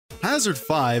Hazard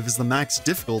 5 is the max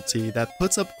difficulty that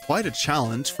puts up quite a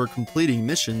challenge for completing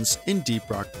missions in Deep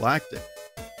Rock Galactic.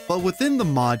 But within the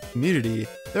mod community,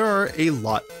 there are a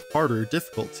lot harder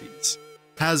difficulties.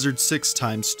 Hazard 6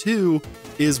 times 2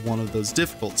 is one of those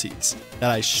difficulties that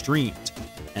I streamed,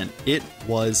 and it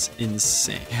was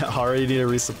insane. I already need a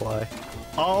resupply.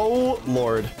 Oh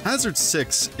lord. Hazard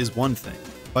 6 is one thing,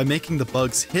 by making the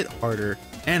bugs hit harder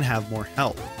and have more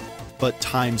health. But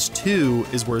times 2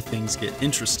 is where things get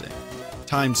interesting.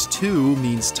 Times 2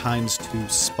 means times 2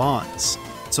 spawns.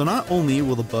 So not only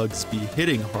will the bugs be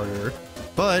hitting harder,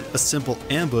 but a simple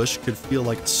ambush could feel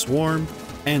like a swarm,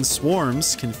 and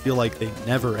swarms can feel like they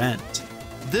never end.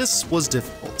 This was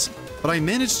difficult, but I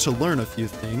managed to learn a few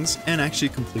things and actually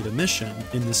complete a mission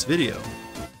in this video.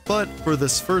 But for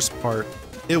this first part,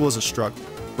 it was a struggle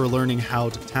for learning how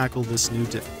to tackle this new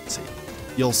difficulty.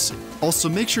 You'll see. Also,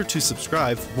 make sure to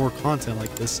subscribe for more content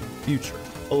like this in the future.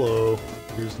 Hello.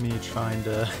 Here's me trying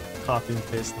to copy and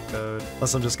paste the code.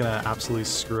 Unless I'm just gonna absolutely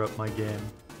screw up my game.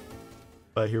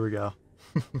 But here we go.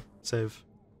 Save.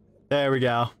 There we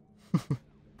go.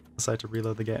 Unless I had to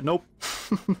reload the game. Nope.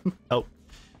 Nope.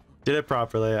 Did it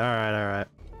properly. Alright, alright.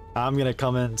 I'm gonna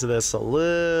come into this a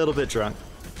little bit drunk.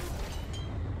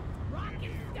 Alright,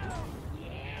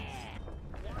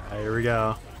 here we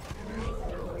go.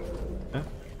 Okay.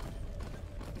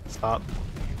 Stop.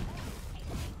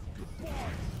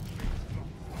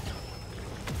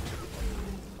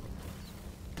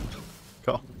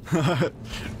 Cool.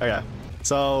 Okay.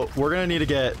 So we're gonna need to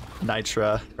get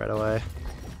Nitra right away.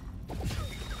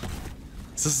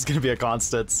 This is gonna be a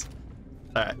constant.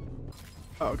 Alright.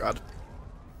 Oh god.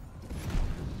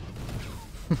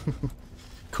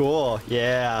 Cool,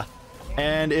 yeah.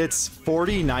 And it's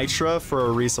 40 Nitra for a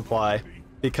resupply.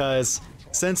 Because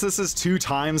since this is 2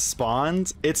 times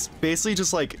spawned, it's basically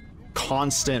just like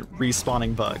constant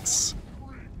respawning bugs.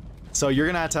 So you're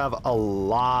gonna have a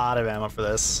lot of ammo for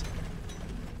this.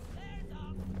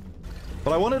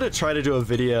 But I wanted to try to do a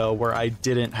video where I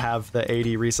didn't have the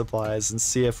 80 resupplies and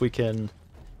see if we can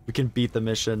beat the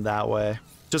mission that way.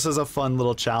 Just as a fun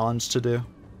little challenge to do.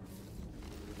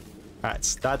 Alright,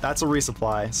 so that's a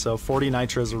resupply. So 40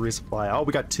 Nitra is a resupply. Oh,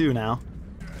 we got 2 now.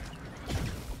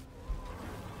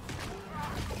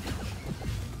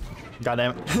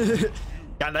 Goddamn.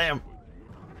 Goddamn.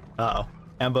 Uh-oh.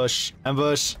 Ambush.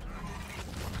 Ambush.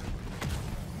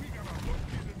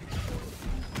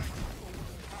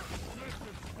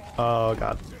 Oh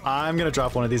god. I'm gonna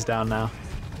drop one of these down now.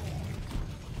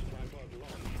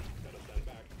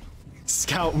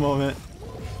 Scout moment.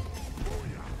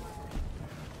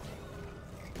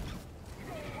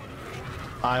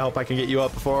 I hope I can get you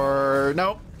up before...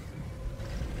 Nope.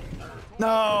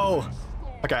 No!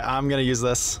 Okay, I'm gonna use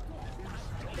this.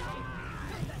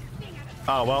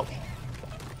 Oh, well.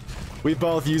 We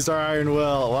both used our iron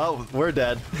will. Well, we're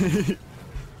dead.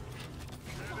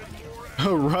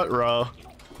 Ruh-roh.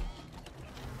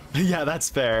 Yeah, that's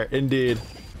fair, indeed.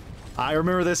 I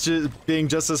remember this being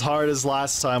just as hard as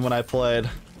last time when I played.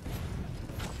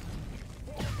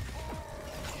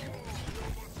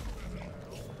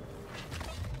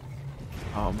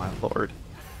 Oh my lord.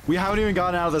 We haven't even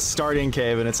gotten out of the starting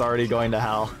cave and it's already going to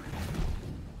hell.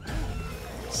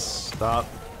 Stop.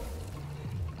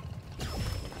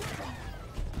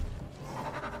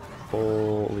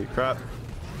 Holy crap.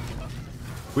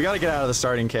 We gotta get out of the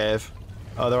starting cave.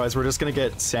 Otherwise, we're just gonna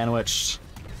get sandwiched.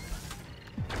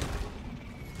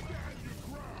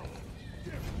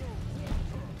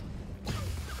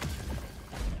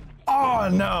 Oh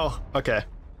no! Okay.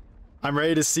 I'm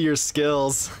ready to see your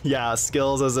skills. Yeah,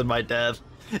 skills as in my death.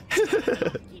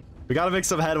 We gotta make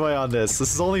some headway on this.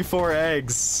 This is only 4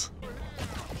 eggs.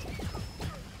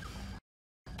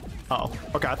 Uh oh.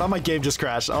 Okay, I thought my game just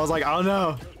crashed. I was like, oh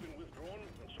no.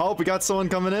 Oh, we got someone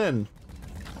coming in.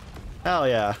 Hell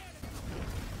yeah.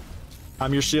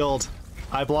 I'm your shield.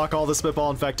 I block all the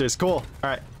spitball infectors. Cool.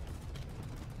 Alright.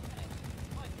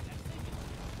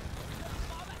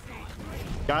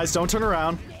 Guys, don't turn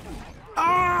around.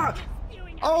 Ah!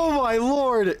 Oh my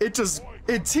lord!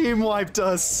 It team wiped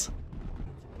us.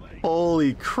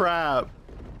 Holy crap.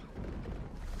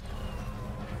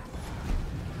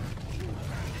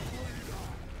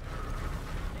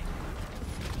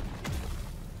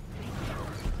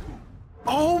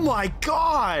 Oh my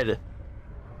god!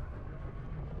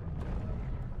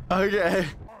 Okay.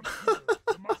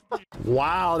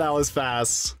 Wow, that was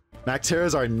fast.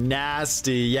 Macteras are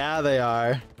nasty. Yeah, they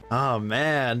are. Oh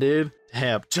man, dude.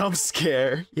 Damn, jump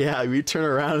scare. Yeah, we turn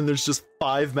around and there's just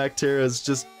 5 Macteras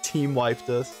just team wiped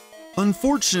us.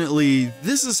 Unfortunately,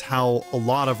 this is how a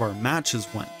lot of our matches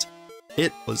went.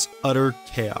 It was utter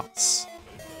chaos.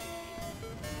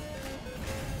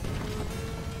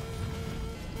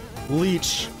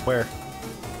 Leech. Where?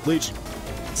 Leech.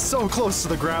 So close to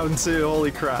the ground too,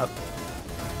 holy crap.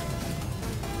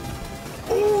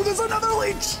 Oh, there's another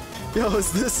leech! Yo,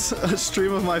 is this a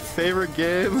stream of my favorite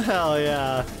game? Hell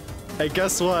yeah. Hey,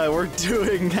 guess what? We're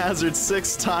doing Hazard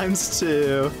 6 times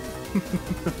 2.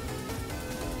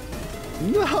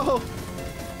 No!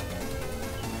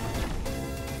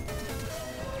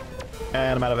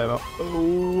 And I'm out of ammo.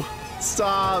 Oh,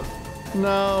 stop!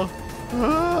 No!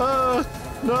 No!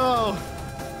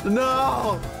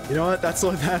 No! You know what? That's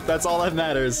all that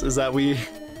matters, is that we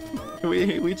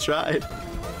tried.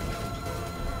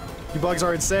 You bugs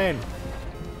are insane.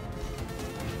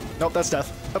 Nope, that's death.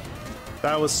 Oh,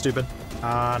 that was stupid.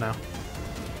 Ah, no.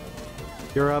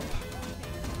 You're up.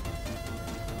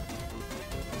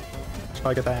 Should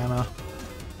I get that ammo?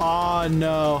 Oh,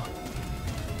 no.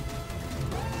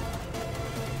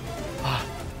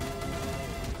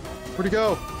 Where'd he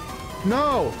go?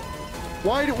 No!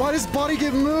 Why does body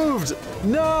get moved?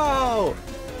 No!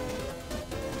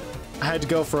 I had to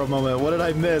go for a moment. What did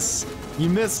I miss? You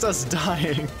missed us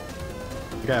dying.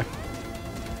 Okay.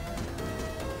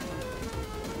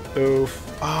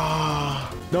 Oof.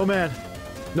 Ah. No man.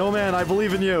 No man, I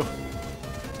believe in you.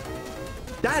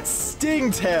 That's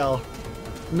Stingtail.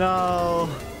 No.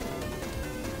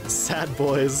 Sad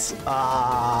boys.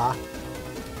 Ah.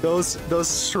 Those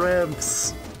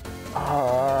shrimps.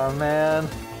 Oh man.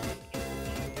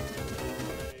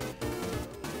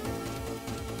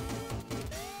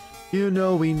 You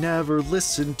know we never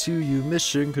listen to you,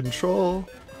 Mission Control.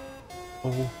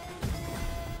 Oh.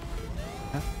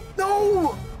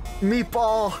 No!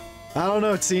 Meatball! I don't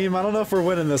know, team. I don't know if we're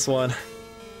winning this one.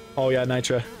 Oh yeah,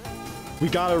 Nitra. We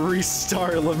gotta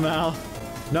restart, Lamau.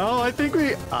 No, I think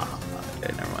we... Ah,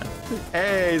 okay, never mind.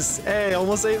 Hey,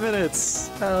 almost 8 minutes.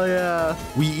 Hell yeah.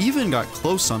 We even got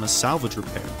close on a salvage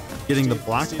repair, getting the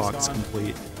black box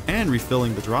complete and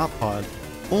refilling the drop pod,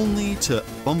 only to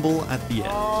fumble at the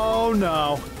end. Oh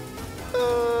no.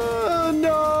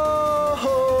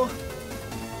 No!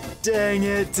 Dang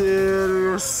it, dude. We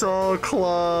were so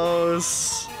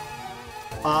close.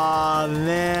 Aw,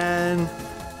 man.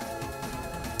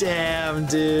 Damn,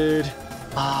 dude.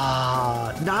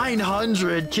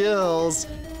 900 kills.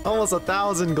 Almost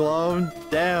 1,000 gloam.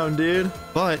 Damn, dude.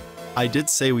 But I did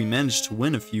say we managed to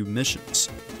win a few missions,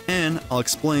 and I'll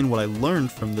explain what I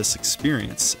learned from this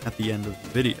experience at the end of the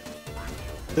video.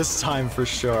 This time for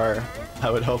sure.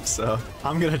 I would hope so.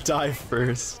 I'm gonna die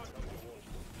first.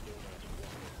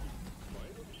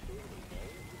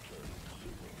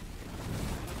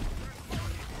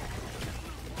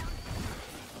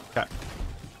 Okay.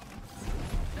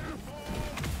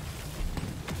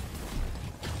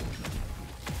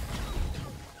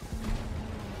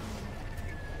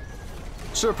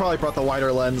 Should have probably brought the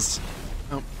wider lens.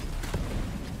 Oh.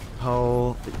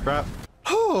 Holy crap.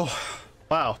 Oh,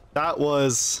 wow. That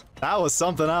was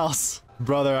something else.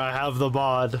 Brother, I have the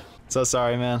bod. So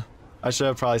sorry, man. I should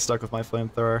have probably stuck with my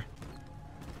flamethrower.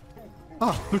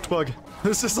 Oh, loot bug.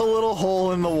 There's just a little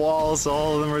hole in the wall, so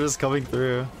all of them are just coming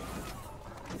through.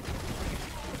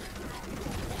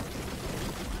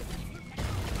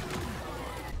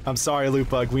 I'm sorry, loot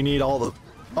bug. We need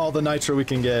all the nitro we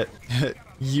can get.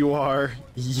 You're.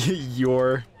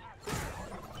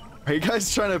 Are you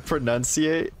guys trying to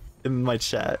pronunciate in my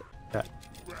chat?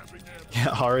 Yeah,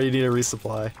 already need a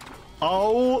resupply.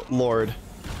 Oh, Lord.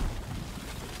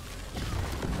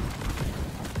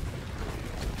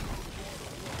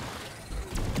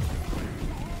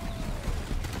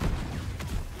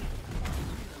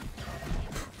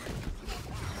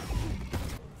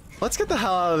 Let's get the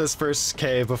hell out of this first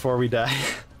cave before we die.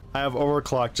 I have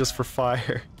overclock just for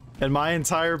fire. And my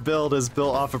entire build is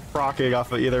built off of proccing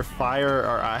off of either fire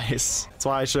or ice. That's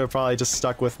why I should have probably just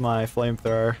stuck with my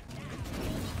flamethrower.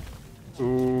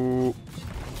 Ooh.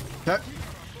 Okay.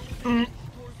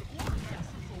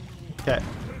 Okay.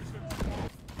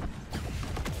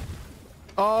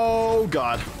 Oh,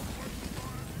 God.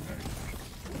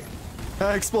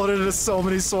 That exploded into so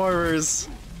many swarmers.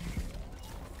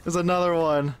 There's another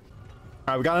one.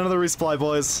 Alright, we got another resupply,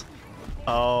 boys.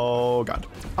 Oh, God.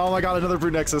 Oh my God, another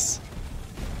Brute Nexus.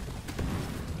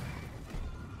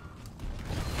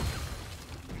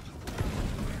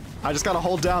 I just gotta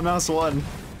hold down mouse 1.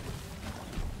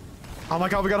 Oh my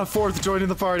God, we got a 4th joining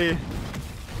the party.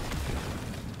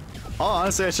 Oh,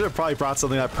 honestly, I should have probably brought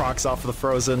something that procs off of the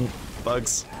frozen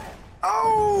bugs.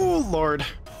 Oh, Lord.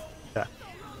 Yeah.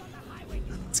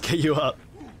 Let's get you up.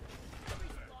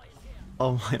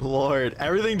 Oh my Lord.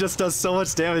 Everything just does so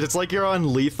much damage. It's like you're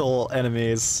on lethal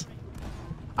enemies.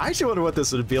 I actually wonder what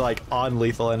this would be like on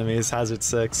lethal enemies, Hazard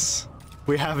 6.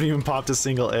 We haven't even popped a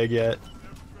single egg yet.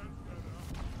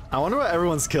 I wonder what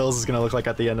everyone's kills is gonna look like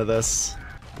at the end of this.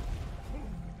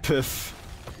 Piff.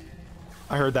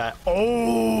 I heard that.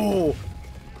 Oh!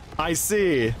 I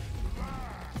see.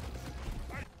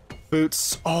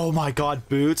 Boots. Oh my god,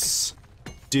 boots.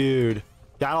 Dude,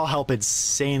 that'll help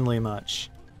insanely much.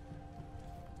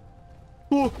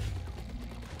 Ooh.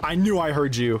 I knew I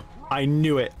heard you. I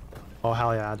knew it. Oh,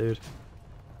 hell yeah, dude.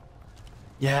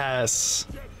 Yes.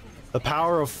 The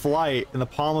power of flight in the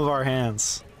palm of our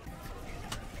hands.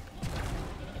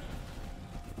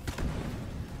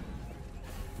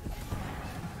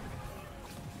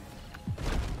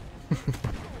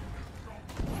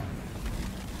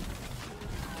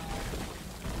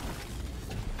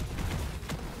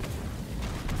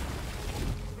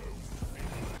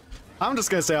 I'm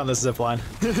just gonna stay on this zip line.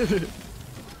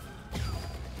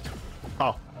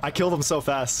 Oh, I killed him so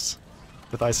fast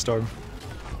with Ice Storm.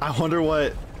 I wonder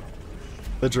what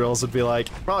the drills would be like.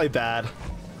 Probably bad.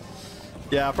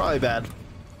 Yeah, probably bad.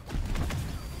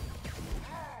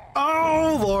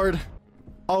 Oh, Lord.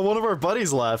 Oh, one of our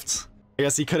buddies left. I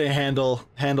guess he couldn't handle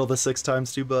the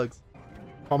 6x2 bugs.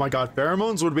 Oh my god,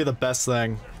 pheromones would be the best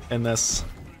thing in this.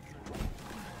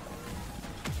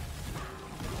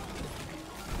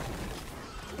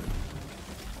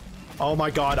 Oh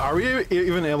my god, are we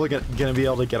even gonna be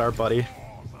able to get our buddy?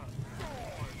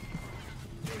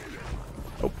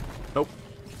 Nope. Nope.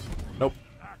 Nope.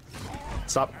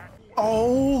 Stop.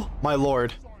 Oh my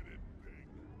lord.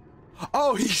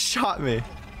 Oh, he shot me.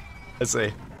 Let's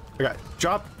see. Okay,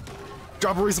 drop a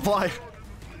resupply.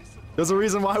 There's a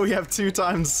reason why we have 2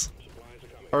 times,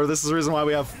 or this is the reason why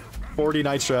we have 40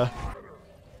 nitra.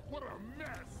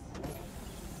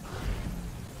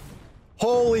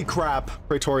 Holy crap,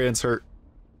 Praetorian's hurt.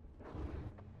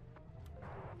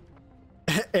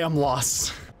 Am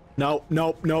lost. No,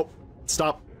 nope, nope.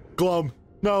 Stop. Glum.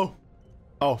 No.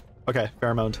 Oh, okay,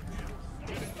 pheromone.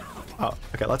 Oh,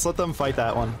 okay, let's let them fight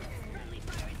that one.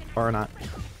 Or not.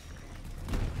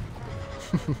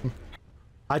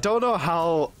 I don't know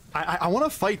how... I want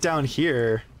to fight down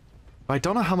here, but I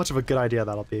don't know how much of a good idea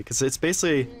that'll be, because it's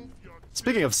basically...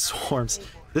 Speaking of swarms,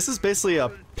 this is basically a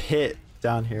pit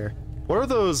down here. What are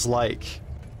those like?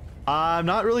 I'm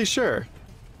not really sure.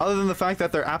 Other than the fact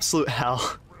that they're absolute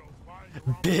hell.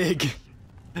 Big.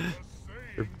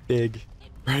 They're big.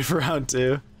 Ready for round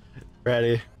 2?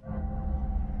 Ready.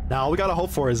 Now all we gotta hope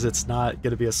for is it's not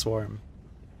gonna be a swarm.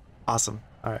 Awesome.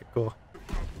 Alright, cool.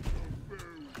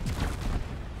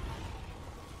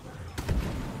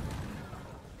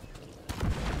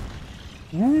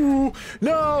 Woo!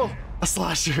 No! A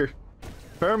slasher!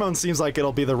 Pheromone seems like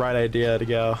it'll be the right idea to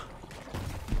go.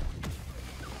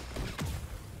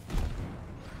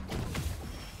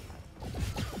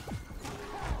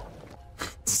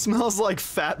 Smells like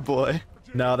Fat Boy.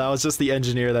 No, that was just the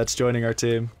engineer that's joining our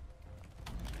team.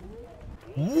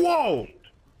 Whoa!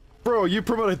 Bro, you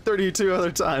promoted 32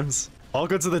 other times. All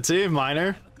good to the team,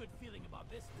 Miner.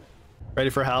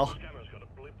 Ready for hell?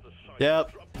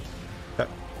 Yep. Okay.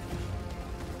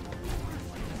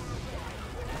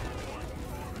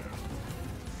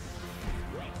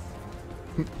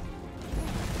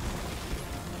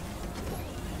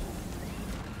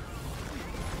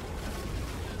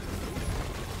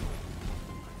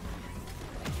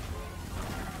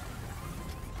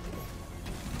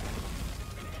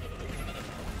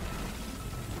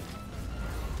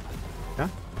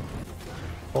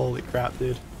 Holy crap,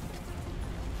 dude.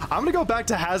 I'm gonna go back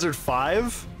to Hazard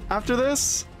 5 after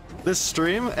this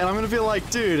stream, and I'm gonna be like,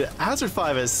 dude, Hazard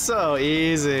 5 is so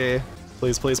easy.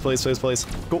 Please, please, please, please, please.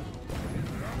 Cool.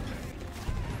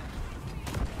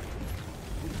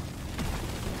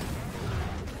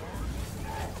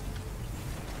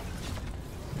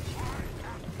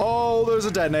 Oh, there's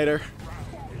a detonator.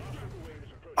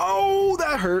 Oh,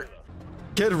 that hurt.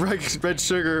 Get red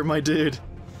sugar, my dude.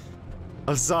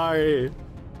 I'm sorry.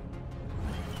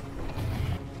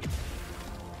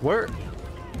 Where?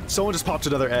 Someone just popped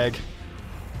another egg.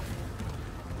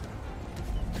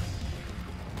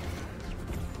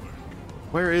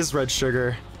 Where is red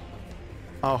sugar?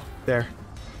 Oh, there.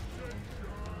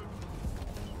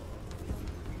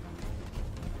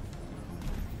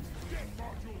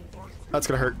 That's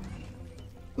gonna hurt.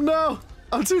 No!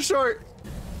 I'm too short!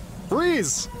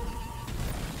 Freeze!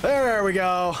 There we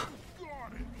go!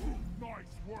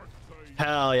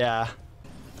 Hell yeah.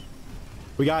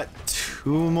 We got 2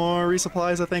 more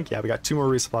resupplies, I think? Yeah, we got 2 more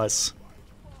resupplies.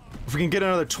 If we can get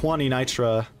another 20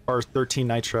 nitra, or 13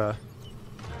 nitra,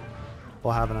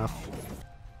 we'll have enough.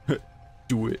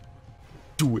 Do it.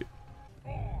 Do it.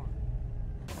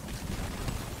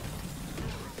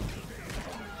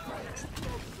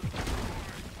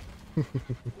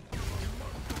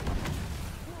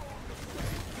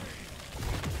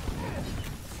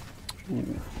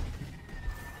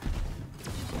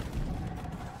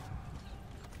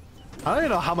 I don't even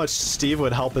know how much Steve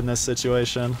would help in this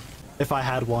situation, if I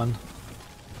had one.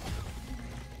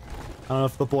 I don't know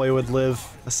if the boy would live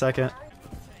a second.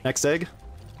 Next egg.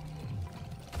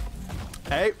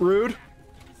 Hey, rude.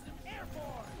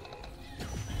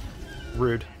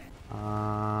 Rude.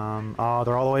 Oh,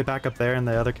 they're all the way back up there in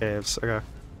the other caves. Okay.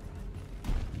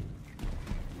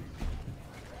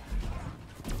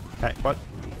 Hey, what?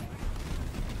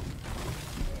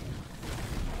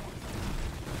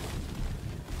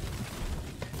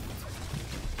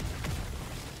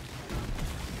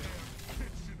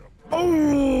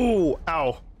 Oh!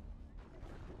 Ow.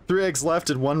 3 eggs left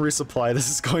and 1 resupply. This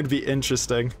is going to be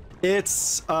interesting.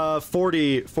 It's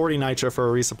 40 nitro for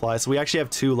a resupply, so we actually have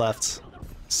 2 left.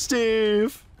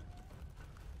 Steve!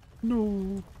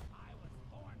 No.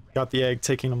 Got the egg,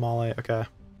 taking them all out. Okay.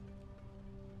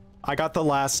 I got the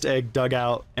last egg dug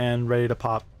out and ready to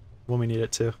pop when we need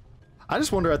it to. I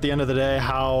just wonder at the end of the day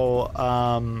how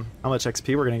much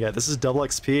XP we're gonna get. This is double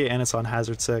XP and it's on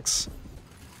hazard 6.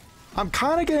 I'm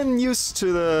kind of getting used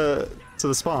to the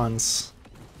spawns.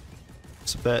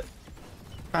 Just a bit.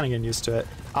 Kind of getting used to it.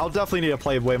 I'll definitely need to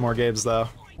play way more games though.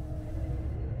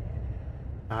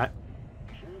 Alright.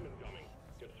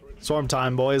 Swarm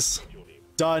time, boys.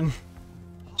 Done.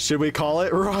 Should we call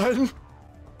it? Run!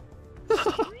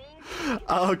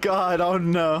 Oh god, oh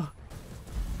no.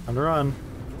 Time to run.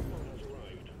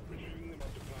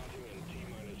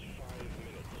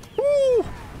 Woo!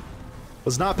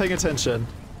 Was not paying attention.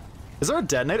 Is there a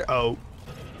detonator? Oh.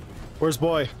 Where's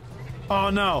boy? Oh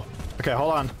no. Okay,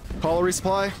 hold on. Call a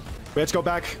resupply. We have to go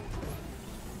back.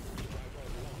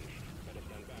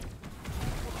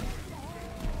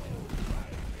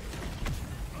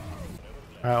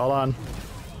 Alright, hold on.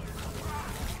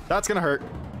 That's gonna hurt.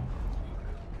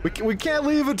 We can't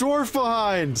leave a dwarf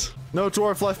behind. No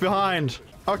dwarf left behind.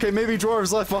 Okay, maybe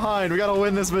dwarves left behind. We gotta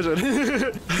win this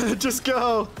mission. Just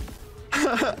go.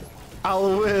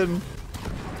 I'll win.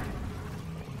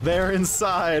 They're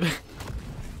inside.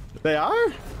 They are?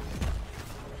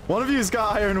 One of you's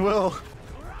got Iron Will.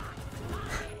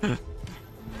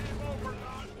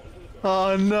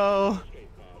 Oh no.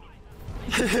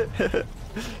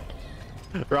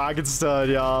 Rocket stud,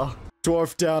 y'all.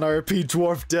 Dwarf down, RP,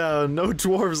 dwarf down. No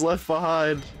dwarves left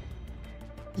behind.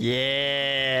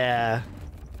 Yeah.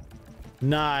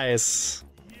 Nice.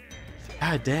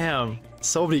 God damn.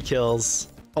 So many kills.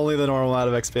 Only the normal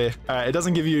amount of XP. Alright, it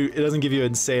doesn't give you an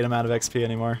insane amount of XP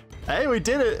anymore. Hey, we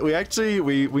did it!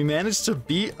 We managed to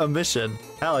beat a mission.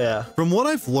 Hell yeah. From what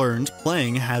I've learned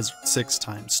playing Hazard 6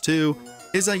 times 2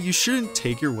 is that you shouldn't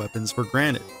take your weapons for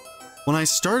granted. When I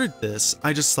started this,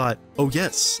 I just thought, oh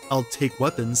yes, I'll take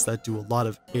weapons that do a lot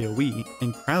of AoE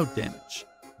and crowd damage.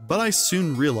 But I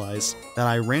soon realized that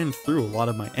I ran through a lot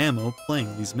of my ammo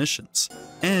playing these missions,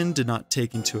 and did not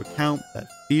take into account that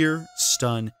fear,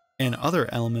 stun, and other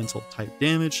elemental type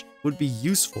damage would be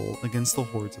useful against the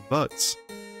hordes of bugs.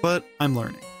 But I'm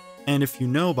learning, and if you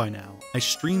know by now, I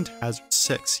streamed Hazard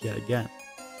 6 yet again,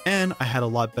 and I had a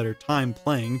lot better time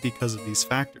playing because of these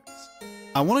factors.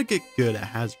 I want to get good at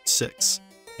Hazard 6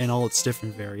 and all its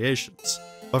different variations,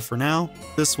 but for now,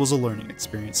 this was a learning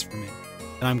experience for me,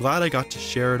 and I'm glad I got to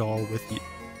share it all with you.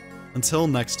 Until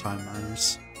next time,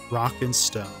 miners, rock and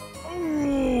stone.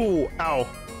 Oh, ow.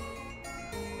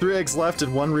 3 eggs left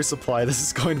and 1 resupply. This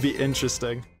is going to be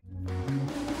interesting.